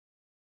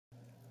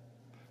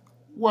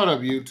What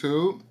up,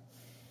 YouTube?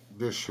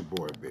 This your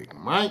boy Big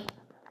Mike,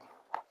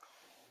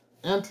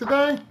 and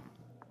today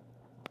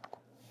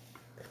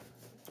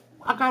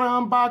I got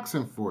an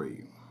unboxing for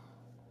you.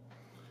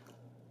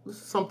 This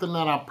is something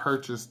that I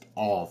purchased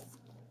off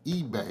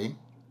eBay,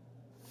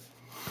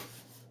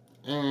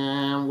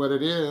 and what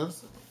it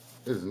is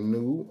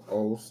new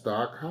old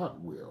stock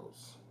Hot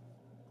Wheels,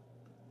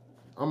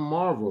 a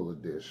Marvel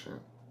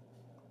edition.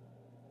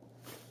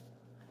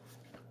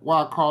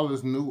 Why I call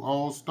this new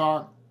old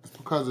stock? It's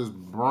because it's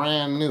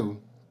brand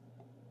new,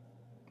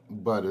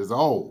 but it's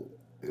old.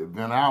 It's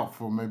been out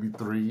for maybe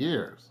 3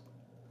 years.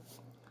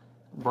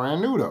 Brand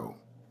new though.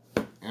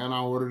 And I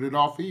ordered it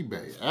off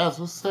eBay, as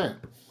was said.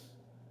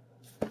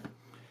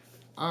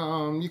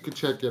 You could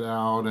check it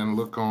out and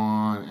look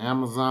on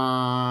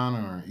Amazon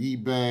or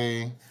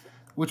eBay,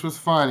 which was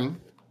funny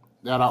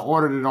that I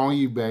ordered it on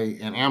eBay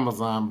and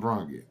Amazon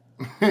brung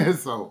it.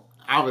 So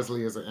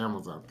obviously it's an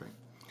Amazon thing.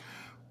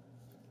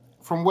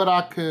 From what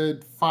I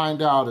could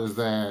find out is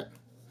that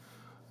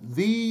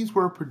these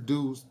were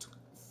produced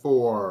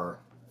for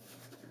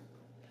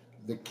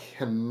the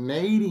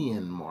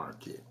Canadian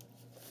market.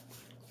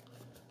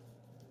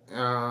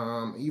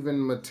 Even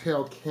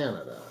Mattel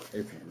Canada,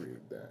 if you read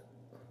that.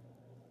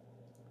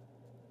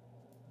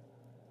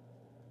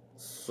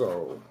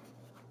 So,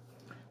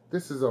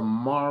 this is a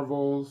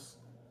Marvel's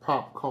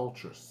Pop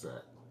Culture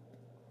set.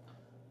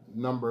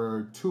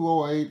 Number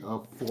 208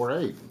 of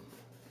 480.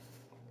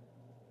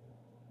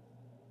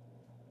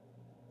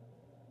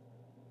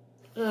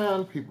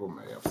 And people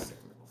may have seen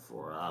it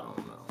before, I don't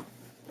know.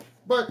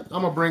 But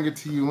I'm going to bring it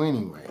to you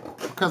anyway,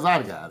 because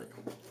I got it.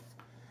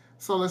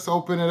 So let's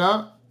open it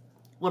up.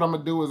 What I'm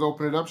going to do is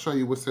open it up, show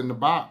you what's in the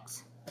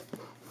box,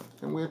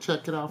 and we'll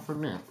check it out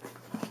from there.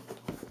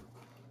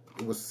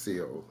 It was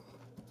sealed.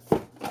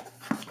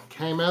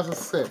 Came as a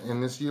set in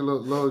this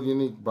little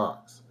unique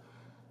box.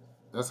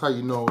 That's how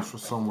you know it's from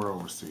somewhere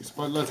overseas.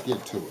 But let's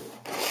get to it.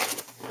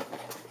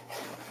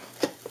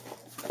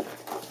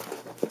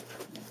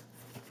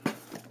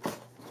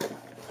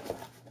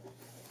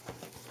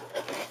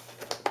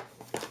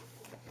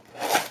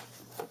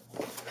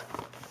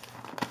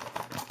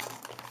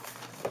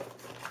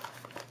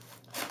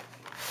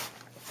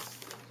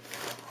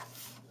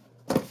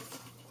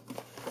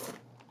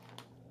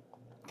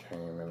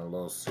 Came in a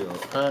little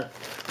sealed pack.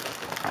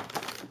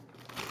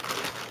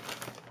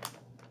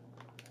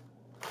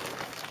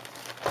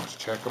 Let's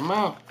check them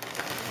out.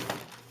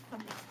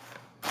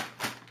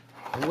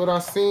 And what I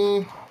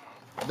seen,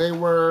 they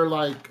were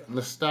like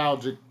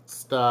nostalgic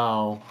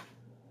style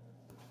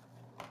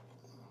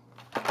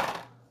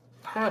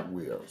Hot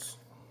Wheels.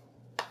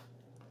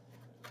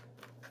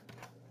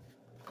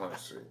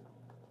 Let's see.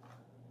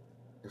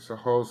 It's a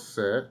whole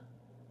set.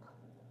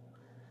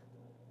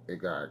 It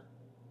got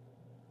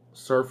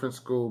Surfing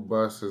School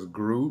Buses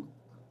Groot,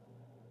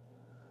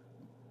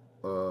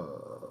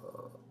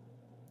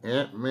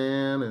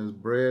 Ant-Man is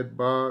Bread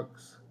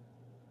Box,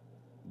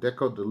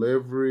 Deco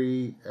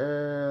Delivery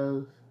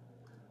as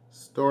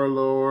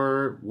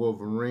Star-Lord,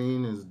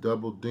 Wolverine is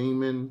Double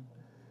Demon,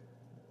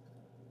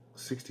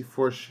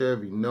 64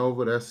 Chevy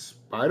Nova, that's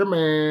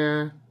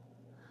Spider-Man,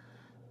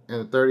 and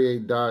the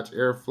 38 Dodge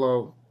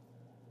Airflow,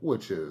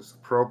 which is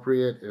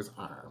appropriate, is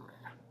Iron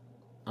Man.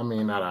 I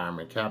mean, not Iron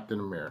Man, Captain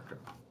America.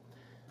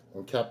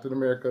 When Captain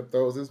America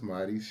throws his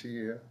mighty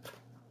shield.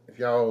 If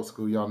y'all old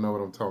school, y'all know what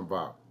I'm talking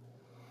about.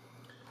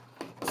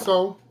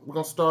 So, we're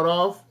going to start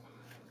off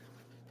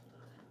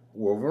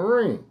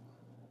Wolverine.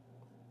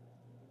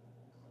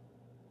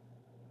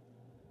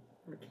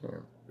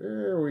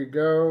 There we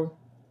go.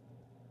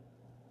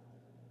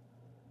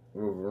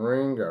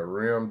 Wolverine got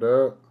rimmed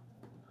up.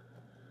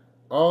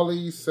 All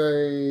these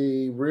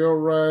say Real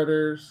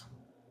Riders,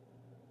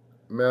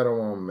 metal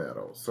on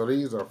metal. So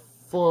these are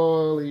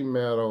fully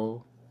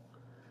metal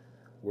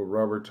with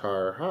rubber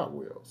tire Hot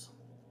Wheels.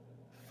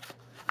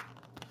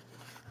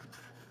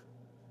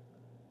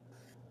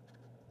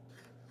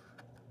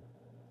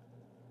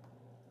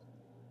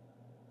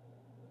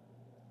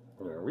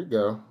 There we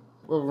go.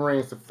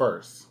 Wolverine's the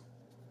first.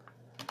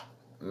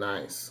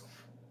 Nice.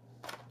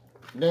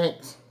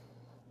 Next,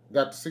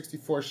 got the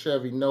 64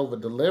 Chevy Nova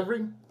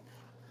Delivery.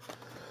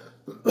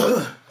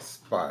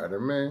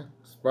 Spider-Man.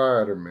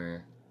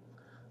 Spider-Man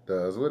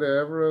does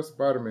whatever a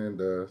Spider-Man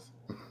does.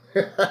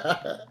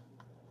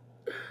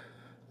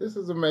 This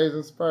is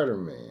Amazing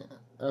Spider-Man.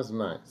 That's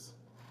nice.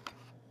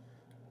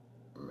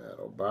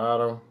 Metal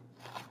bottom.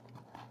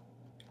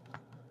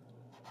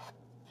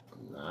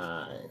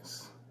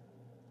 Nice.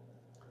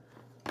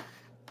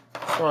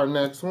 So our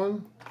next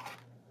one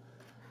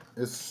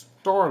is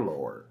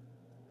Star-Lord.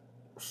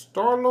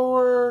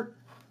 Star-Lord,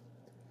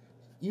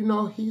 you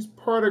know, he's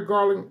part of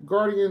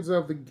Guardians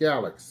of the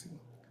Galaxy.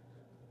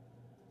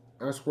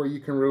 That's where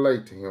you can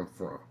relate to him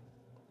from.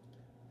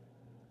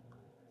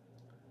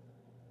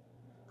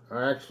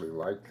 I actually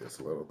like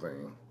this little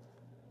thing.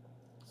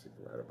 Let's see,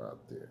 right about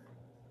there.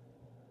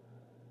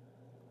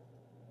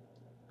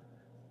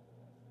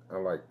 I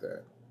like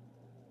that.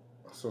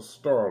 So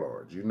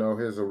Star-Lord, you know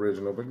his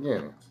original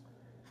beginnings.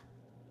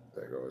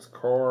 There goes his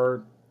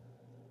card.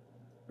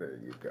 There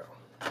you go.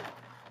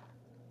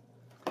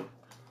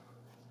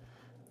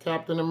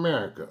 Captain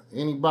America.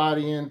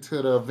 Anybody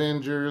into the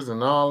Avengers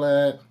and all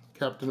that?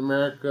 Captain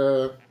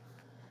America.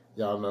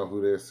 Y'all know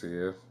who this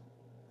is.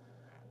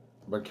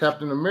 But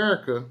Captain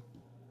America,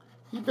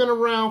 he's been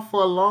around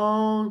for a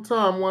long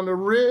time. One of the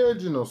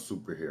original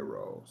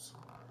superheroes.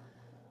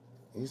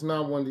 He's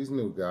not one of these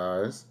new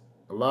guys.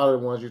 A lot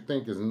of the ones you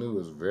think is new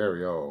is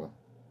very old.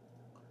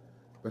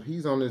 But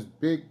he's on this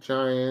big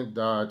giant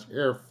Dodge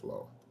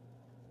Airflow.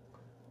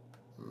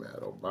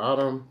 Metal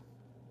bottom.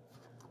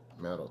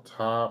 Metal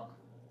top.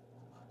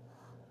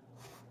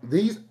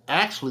 These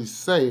actually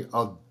say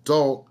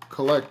adult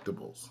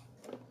collectibles.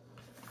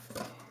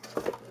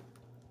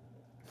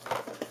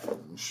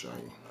 Let me show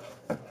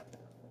you.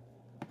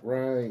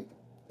 Right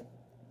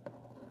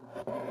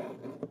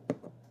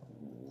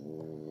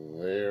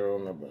there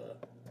on the back.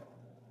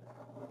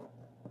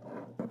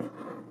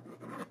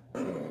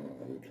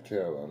 You can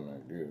tell I'm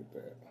not good at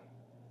that.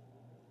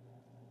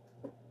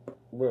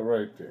 But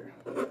right there.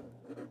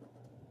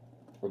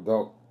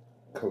 Adult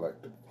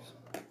collectibles.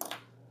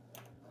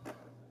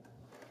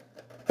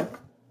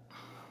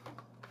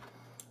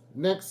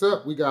 Next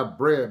up, we got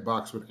Bread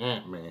Box with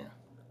Ant-Man.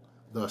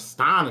 The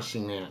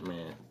astonishing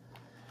Ant-Man.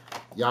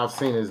 Y'all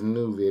seen his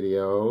new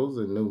videos,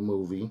 a new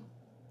movie.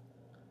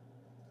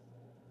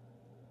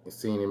 You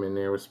seen him in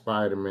there with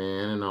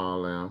Spider-Man and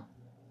all them.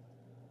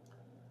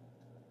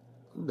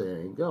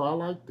 There you go. I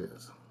like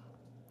this.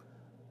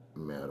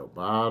 Metal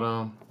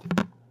bottom.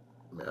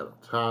 Metal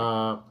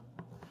top.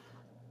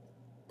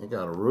 It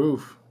got a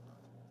roof.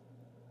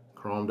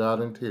 Chromed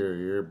out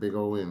interior. Big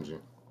old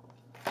engine.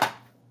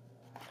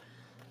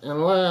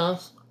 And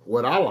last,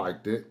 what I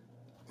liked it,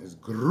 is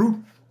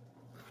Groot.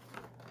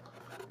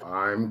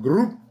 I'm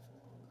Groot.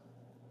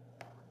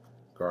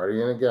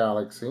 Guardian of the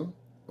Galaxy,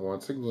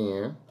 once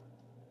again.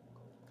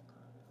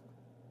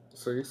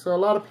 So you saw a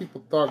lot of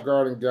people thought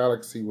Guardian of the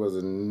Galaxy was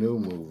a new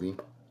movie.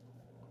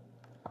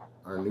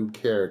 Or new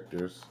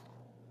characters.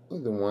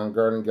 Either one,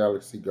 Guardian of the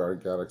Galaxy, Guardian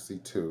of the Galaxy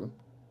 2.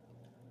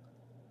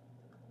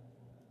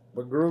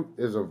 But Groot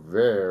is a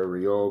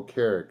very old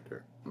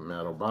character.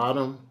 Metal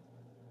bottom.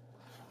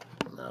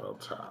 Metal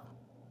top.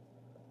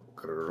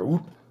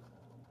 Groot.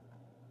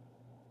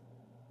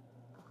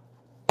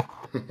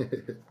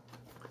 And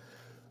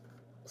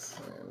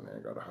there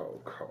got a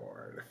whole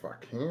card if I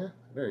can.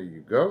 There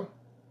you go.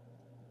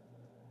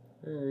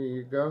 There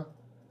you go.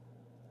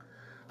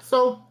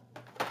 So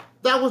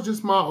that was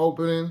just my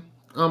opening,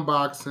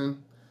 unboxing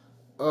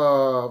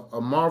of a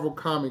Marvel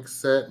Comics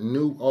set,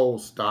 new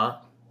old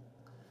stock.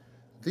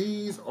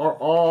 These are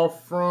all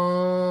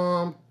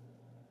from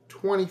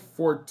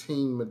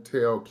 2014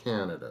 Mattel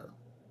Canada,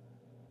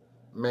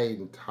 made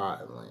in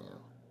Thailand.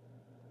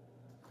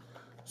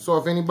 So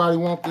if anybody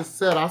wants this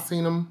set, I've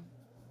seen them.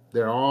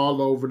 They're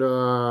all over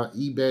the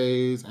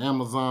eBays,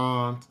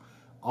 Amazons,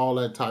 all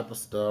that type of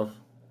stuff.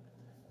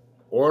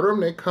 Order them.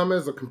 They come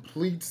as a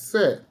complete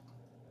set.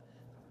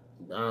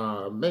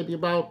 Maybe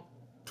about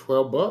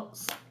 12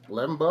 bucks,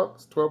 11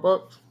 bucks, 12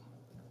 bucks.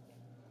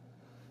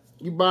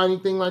 You buy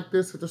anything like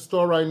this at the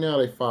store right now,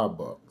 they 5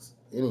 bucks.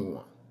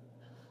 Anyone.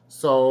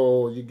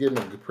 So you're getting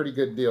a pretty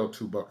good deal,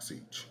 2 bucks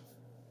each.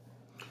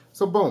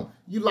 So boom,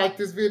 you like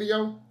this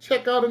video?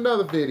 Check out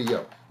another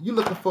video. You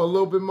looking for a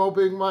little bit more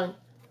Big Mike?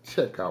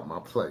 Check out my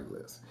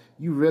playlist.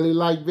 You really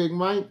like Big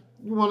Mike?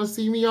 You want to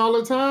see me all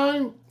the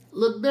time?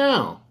 Look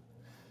down.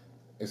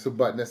 It's a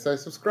button that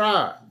says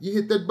subscribe. You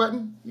hit that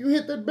button, you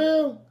hit that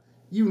bell,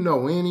 you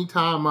know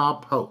anytime I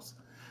post.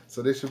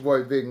 So this your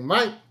boy Big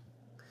Mike.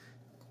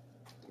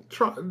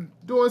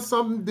 Doing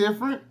something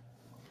different.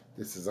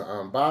 This is an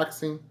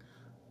unboxing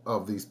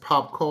of these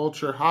pop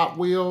culture Hot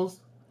Wheels.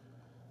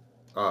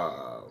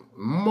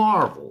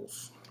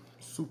 Marvels,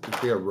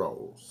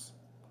 superheroes.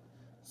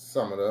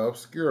 Some of the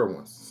obscure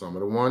ones, some of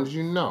the ones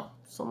you know,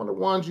 some of the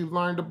ones you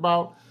learned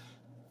about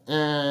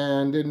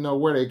and didn't know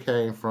where they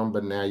came from,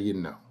 but now you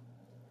know.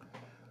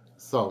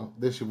 So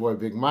this your boy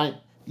Big Mike.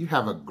 You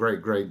have a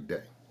great, great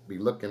day. Be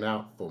looking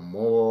out for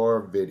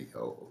more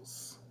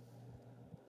videos.